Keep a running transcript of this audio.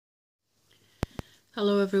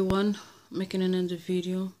Hello everyone, making another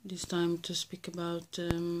video, this time to speak about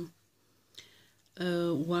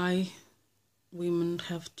why women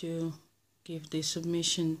have to give their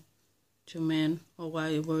submission to men, or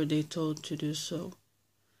why were they told to do so.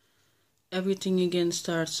 Everything again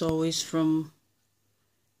starts always from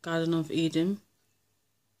Garden of Eden.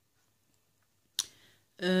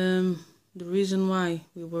 The reason why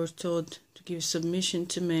we were told to give submission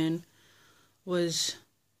to men was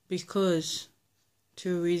because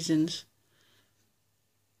two reasons.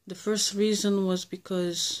 The first reason was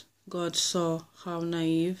because God saw how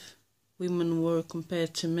naive women were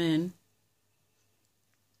compared to men.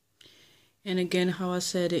 And again, how I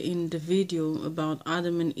said it in the video about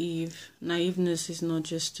Adam and Eve, naiveness is not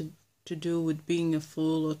just to do with being a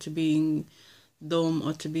fool or to being dumb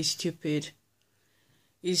or to be stupid.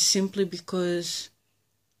 It's simply because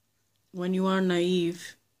when you are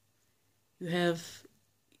naive,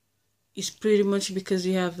 it's pretty much because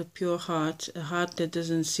you have a pure heart, a heart that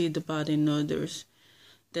doesn't see the bad in others,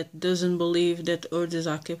 that doesn't believe that others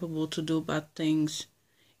are capable to do bad things.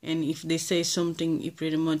 And if they say something, you're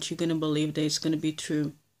going to believe that it's going to be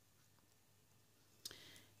true.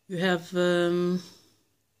 You have a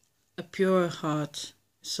pure heart,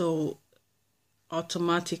 so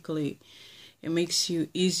automatically it makes you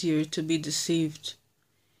easier to be deceived.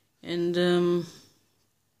 And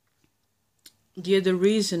the other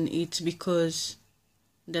reason it's because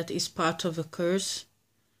that is part of a curse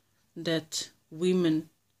that women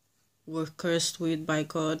were cursed with by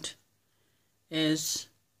God, as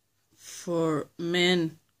for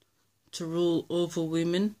men to rule over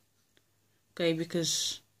women. Okay,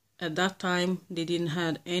 because at that time they didn't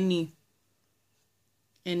have any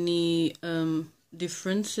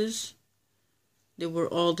differences. They were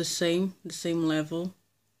all the same level.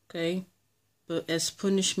 Okay, but as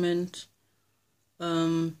punishment,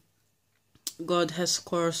 God has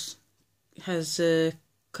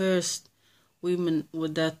cursed women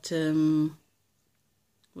with that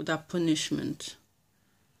punishment.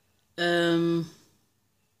 But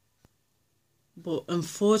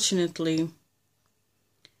unfortunately,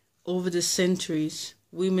 over the centuries,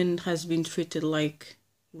 women has been treated like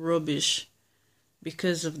rubbish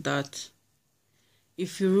because of that.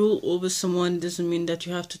 If you rule over someone, it doesn't mean that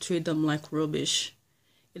you have to treat them like rubbish.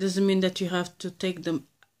 It doesn't mean that you have to take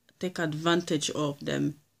advantage of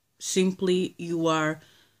them. Simply, you are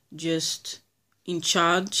just in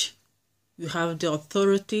charge. You have the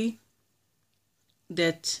authority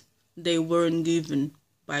that they weren't given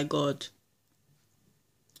by God.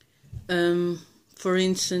 For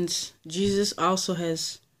instance,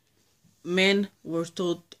 men were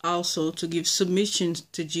told also to give submission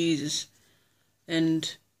to Jesus,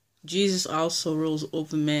 and Jesus also rules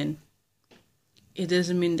over men. It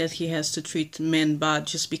doesn't mean that he has to treat men bad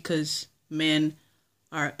just because men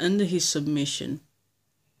are under his submission.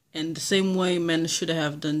 And the same way, men should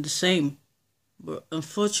have done the same. But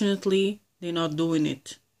unfortunately, they're not doing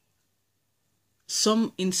it.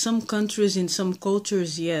 In some countries, in some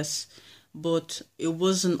cultures, yes. But it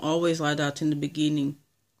wasn't always like that in the beginning.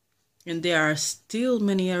 And there are still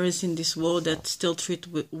many areas in this world that still treat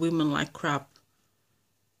women like crap.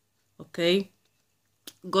 Okay?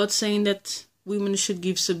 God saying that women should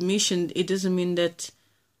give submission, it doesn't mean that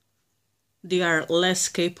they are less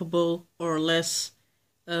capable or less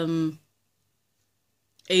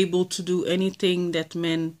able to do anything that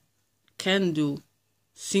men can do.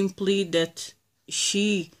 Simply that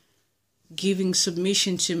she giving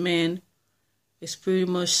submission to men is pretty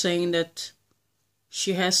much saying that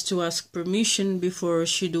she has to ask permission before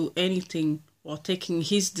she do anything, or taking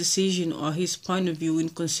his decision or his point of view in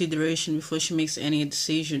consideration before she makes any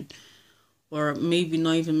decision. Or maybe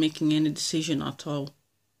not even making any decision at all,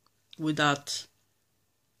 without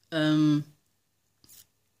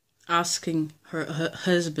asking her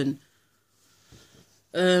husband.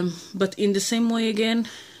 But in the same way again,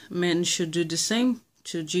 men should do the same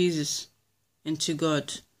to Jesus and to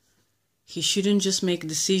God. He shouldn't just make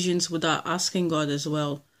decisions without asking God as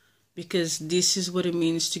well, because this is what it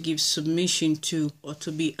means to give submission to, or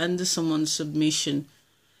to be under someone's submission.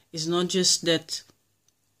 It's not just that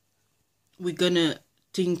we're gonna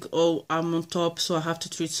think, oh, I'm on top, so I have to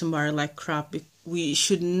treat somebody like crap. We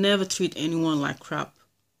should never treat anyone like crap,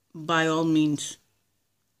 by all means.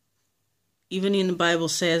 Even in the Bible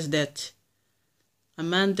says that a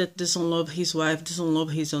man that doesn't love his wife doesn't love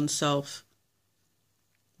his own self.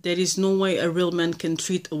 There is no way a real man can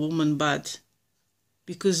treat a woman bad,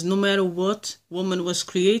 because no matter what, woman was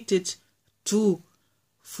created to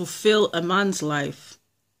fulfill a man's life.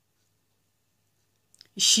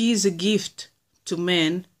 She is a gift to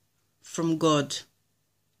man from God.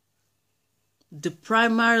 the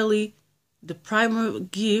primary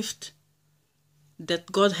gift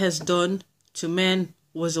that God has done to man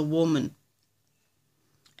was a woman.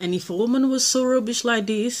 And if a woman was so rubbish like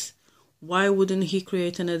this, why wouldn't he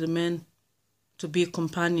create another man to be a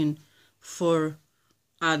companion for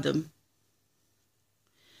Adam?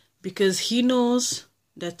 Because he knows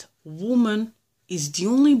that woman is the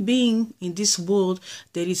only being in this world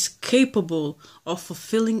that is capable of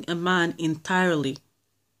fulfilling a man entirely,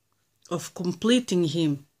 of completing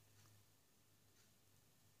him.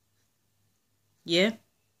 Yeah?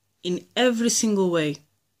 In every single way.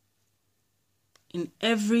 In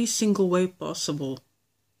every single way possible.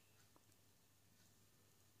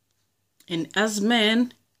 And as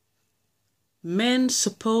men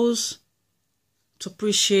supposed to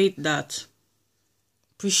appreciate that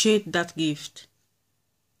gift.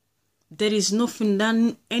 There is nothing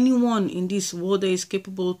that anyone in this world that is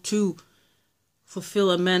capable to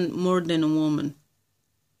fulfill a man more than a woman.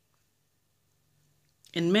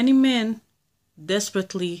 And many men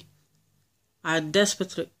are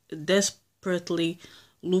desperately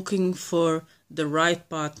looking for the right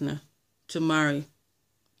partner to marry.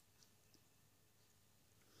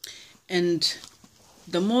 And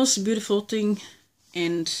the most beautiful thing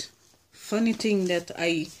and funny thing that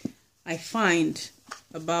I find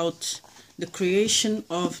about the creation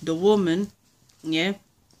of the woman, yeah,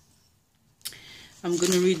 I'm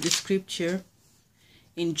going to read the scripture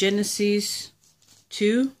in Genesis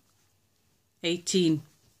 2:18,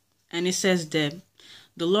 and it says that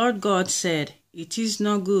the Lord God said, "It is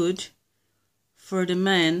not good for the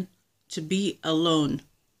man to be alone.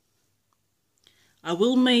 I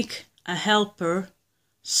will make a helper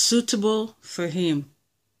suitable for him."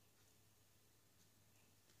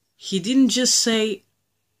 He didn't just say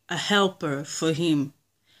a helper for him,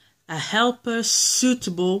 a helper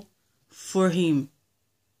suitable for him.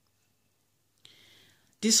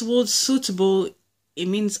 This word suitable, it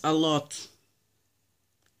means a lot,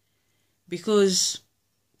 because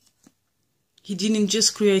he didn't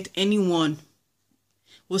just create anyone.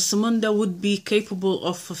 It was someone that would be capable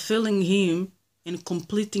of fulfilling him and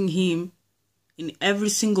completing him in every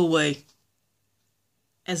single way.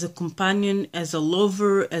 As a companion, as a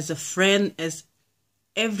lover, as a friend, as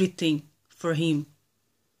everything for him.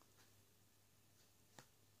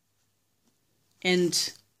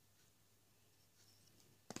 And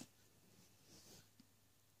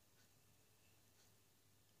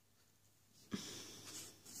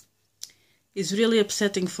it's really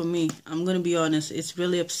upsetting for me. I'm going to be honest. It's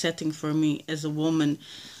really upsetting for me as a woman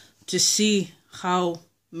to see how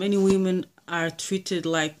many women are treated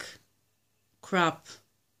like crap,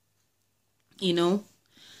 you know,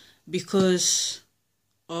 because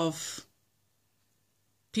of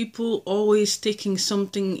people always taking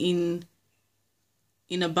something in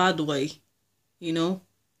a bad way, you know,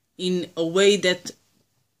 in a way that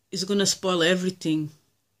is going to spoil everything,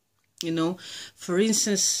 you know. For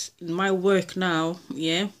instance, in my work now,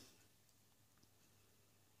 yeah,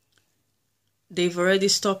 they've already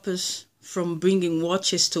stopped us from bringing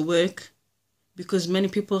watches to work because many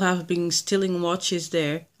people have been stealing watches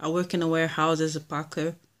there. I work in a warehouse as a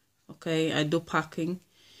packer. Okay, I do packing.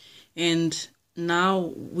 And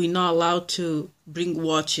now we're not allowed to bring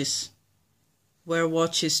watches, wear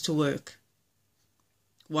watches to work.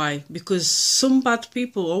 Why? Because some bad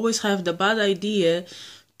people always have the bad idea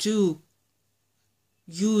to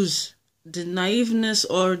use the naiveness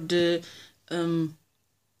or the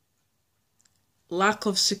lack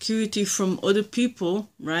of security from other people,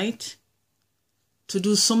 right, to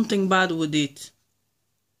do something bad with it,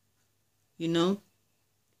 you know.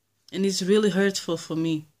 And it's really hurtful for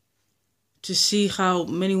me to see how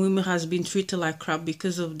many women has been treated like crap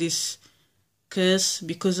because of this curse,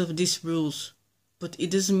 because of these rules. But it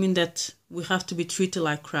doesn't mean that we have to be treated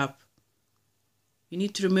like crap. You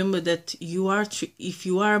need to remember that if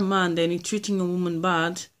you are a man, then you're treating a woman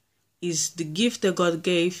bad, is the gift that God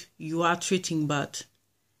gave, you are treating bad.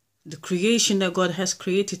 The creation that God has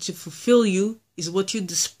created to fulfill you is what you're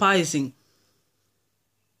despising.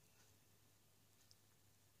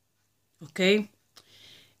 Okay?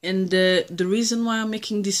 And the reason why I'm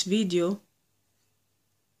making this video,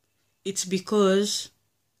 it's because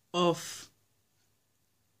of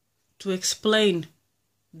to explain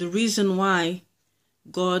the reason why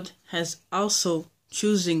God has also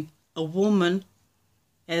choosing a woman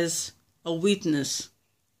as a witness.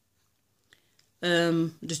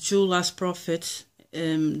 The two last prophets,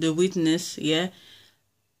 the witness, yeah,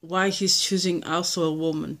 why he's choosing also a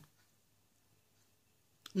woman.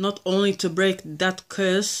 Not only to break that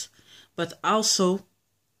curse, but also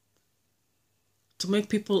to make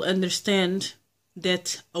people understand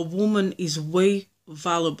that a woman is way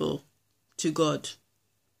valuable to God,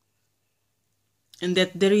 and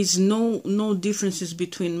that there is no differences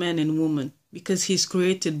between man and woman, because he's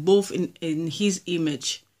created both in his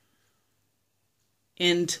image.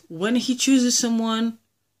 And when he chooses someone,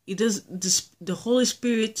 he does this, the Holy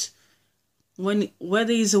Spirit,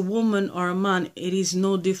 whether he's a woman or a man, it is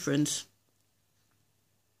no difference.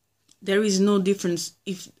 There is no difference.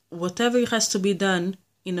 If whatever has to be done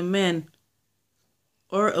in a man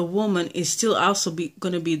or a woman is still also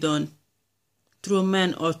going to be done through a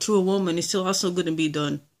man or through a woman, is still also going to be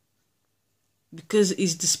done, because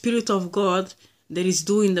it's the Spirit of God that is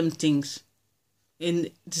doing them things, and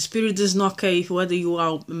the Spirit does not care whether you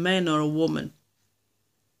are a man or a woman.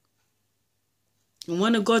 And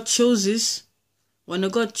when a God chooses,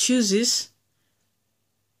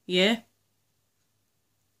 yeah,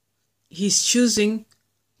 he's choosing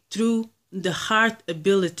through the heart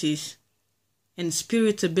abilities and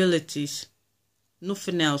spirit abilities,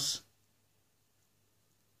 nothing else.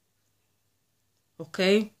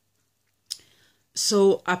 Okay?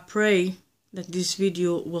 So I pray that this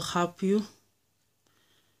video will help you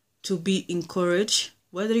to be encouraged,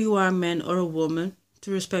 whether you are a man or a woman,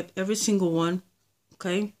 to respect every single one.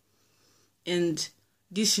 Okay? And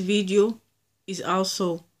this video is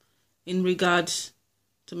also in regards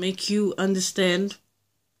to make you understand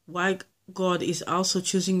why God is also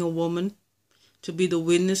choosing a woman to be the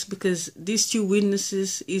witness, because these two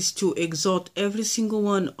witnesses is to exalt every single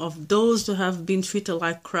one of those who have been treated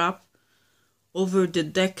like crap over the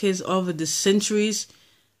decades, over the centuries,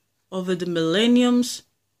 over the millenniums,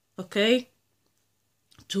 okay?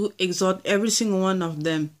 To exalt every single one of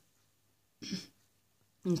them,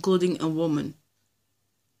 including a woman.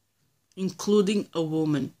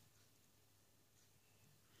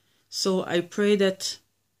 So I pray that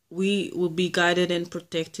we will be guided and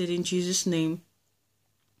protected in Jesus' name,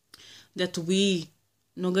 that we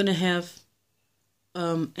not gonna have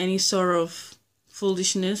any sort of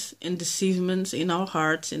foolishness and deceivements in our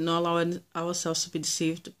hearts, and not allow ourselves to be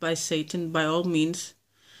deceived by Satan by all means,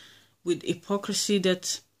 with hypocrisy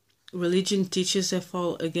that religion teaches that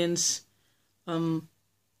fall against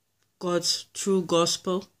God's true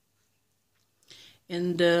gospel.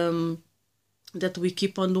 And that we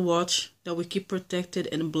keep on the watch, that we keep protected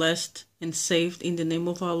and blessed and saved in the name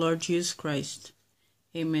of our Lord Jesus Christ.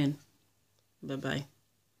 Amen. Bye-bye.